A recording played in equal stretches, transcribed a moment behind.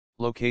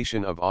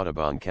Location of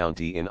Audubon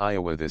County in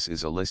Iowa. This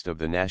is a list of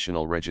the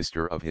National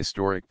Register of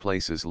Historic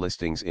Places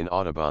listings in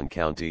Audubon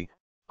County,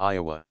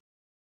 Iowa.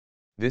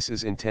 This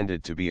is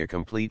intended to be a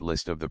complete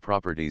list of the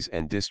properties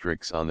and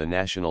districts on the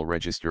National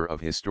Register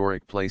of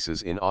Historic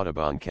Places in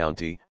Audubon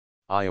County,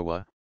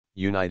 Iowa,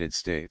 United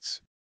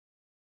States.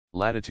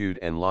 Latitude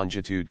and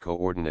longitude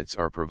coordinates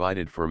are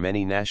provided for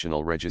many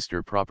National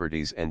Register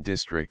properties and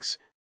districts.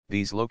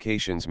 These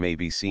locations may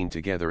be seen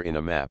together in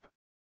a map.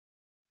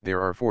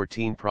 There are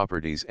 14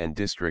 properties and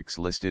districts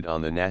listed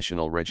on the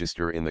National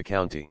Register in the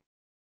county.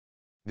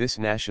 This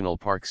National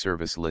Park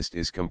Service list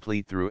is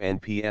complete through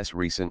NPS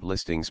recent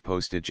listings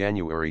posted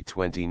January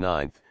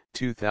 29,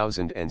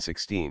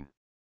 2016.